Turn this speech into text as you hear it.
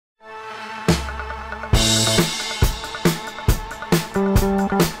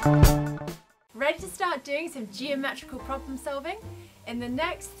doing some geometrical problem solving. In the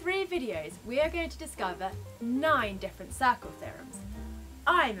next 3 videos, we are going to discover 9 different circle theorems.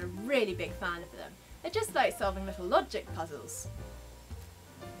 I'm a really big fan of them. They're just like solving little logic puzzles.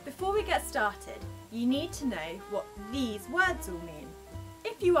 Before we get started, you need to know what these words all mean.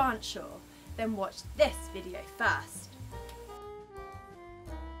 If you aren't sure, then watch this video first.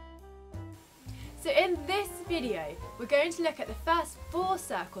 So in this video, we're going to look at the first 4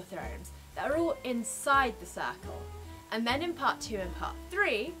 circle theorems that are all inside the circle. And then in part 2 and part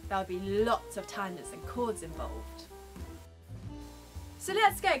 3, there'll be lots of tangents and chords involved. So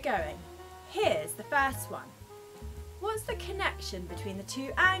let's get going. Here's the first one. What's the connection between the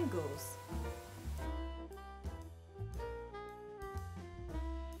 2 angles?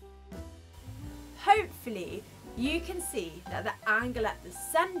 Hopefully, you can see that the angle at the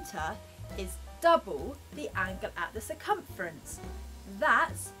centre is double the angle at the circumference.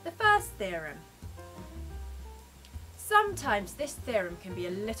 That's the first theorem. Sometimes this theorem can be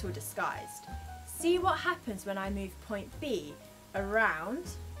a little disguised. See what happens when I move point B around.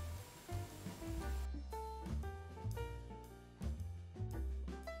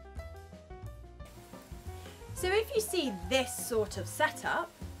 So if you see this sort of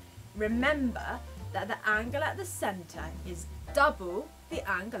setup, remember that the angle at the centre is double the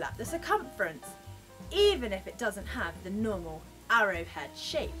angle at the circumference, even if it doesn't have the normal arrowhead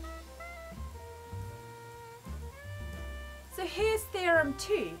shape. So here's theorem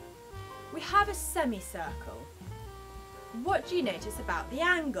 2. We have a semicircle. What do you notice about the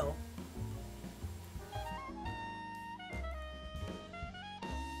angle?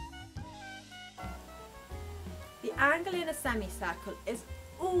 The angle in a semicircle is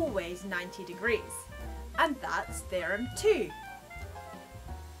always 90 degrees, and that's theorem 2.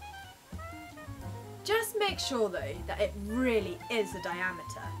 Just make sure though that it really is a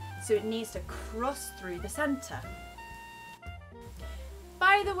diameter, so it needs to cross through the centre.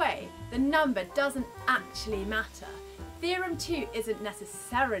 By the way, the number doesn't actually matter. Theorem 2 isn't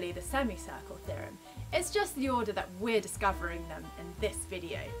necessarily the semicircle theorem, it's just the order that we're discovering them in this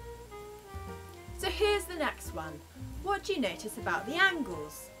video. So here's the next one. What do you notice about the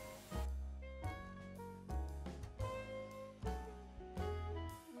angles?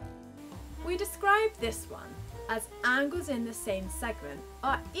 We describe this one as angles in the same segment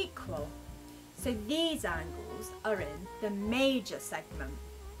are equal. So these angles are in the major segment.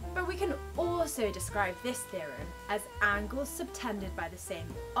 But we can also describe this theorem as angles subtended by the same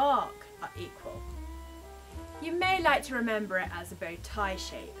arc are equal. You may like to remember it as a bow tie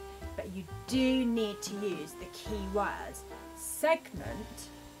shape, but you do need to use the key words segment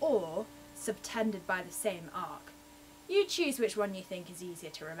or subtended by the same arc. You choose which one you think is easier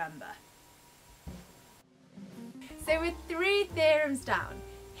to remember. So with 3 theorems down,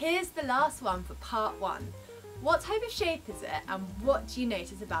 here's the last one for part 1. What type of shape is it and what do you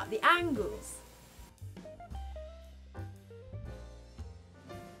notice about the angles?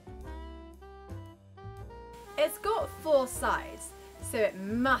 It's got 4 sides, so it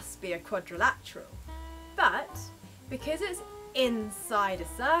must be a quadrilateral. But because it's inside a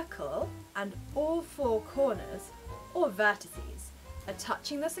circle and all 4 corners or vertices are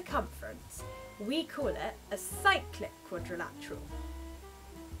touching the circumference, we call it a cyclic quadrilateral.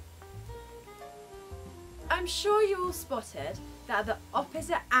 I'm sure you all spotted that the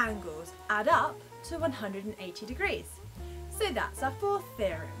opposite angles add up to 180 degrees. So that's our 4th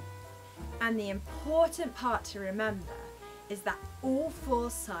theorem. And the important part to remember is that all 4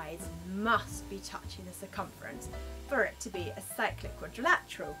 sides must be touching the circumference for it to be a cyclic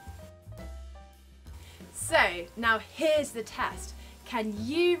quadrilateral. So now here's the test. Can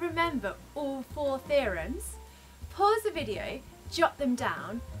you remember all 4 theorems? Pause the video, jot them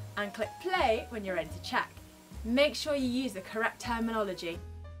down and click play when you're ready to check. Make sure you use the correct terminology.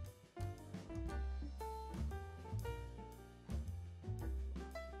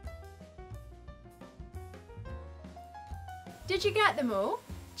 Did you get them all?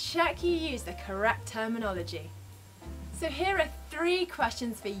 Check you use the correct terminology. So here are 3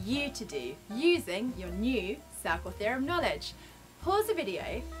 questions for you to do using your new circle theorem knowledge. Pause the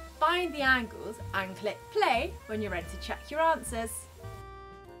video, find the angles and click play when you're ready to check your answers.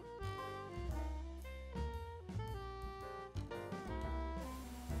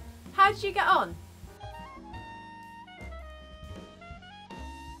 How did you get on?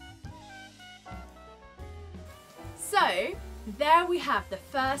 So, there we have the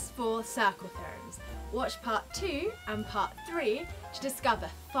first 4 circle theorems. Watch part 2 and part 3 to discover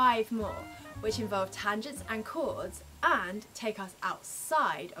 5 more, which involve tangents and chords and take us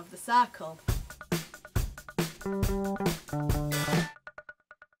outside of the circle.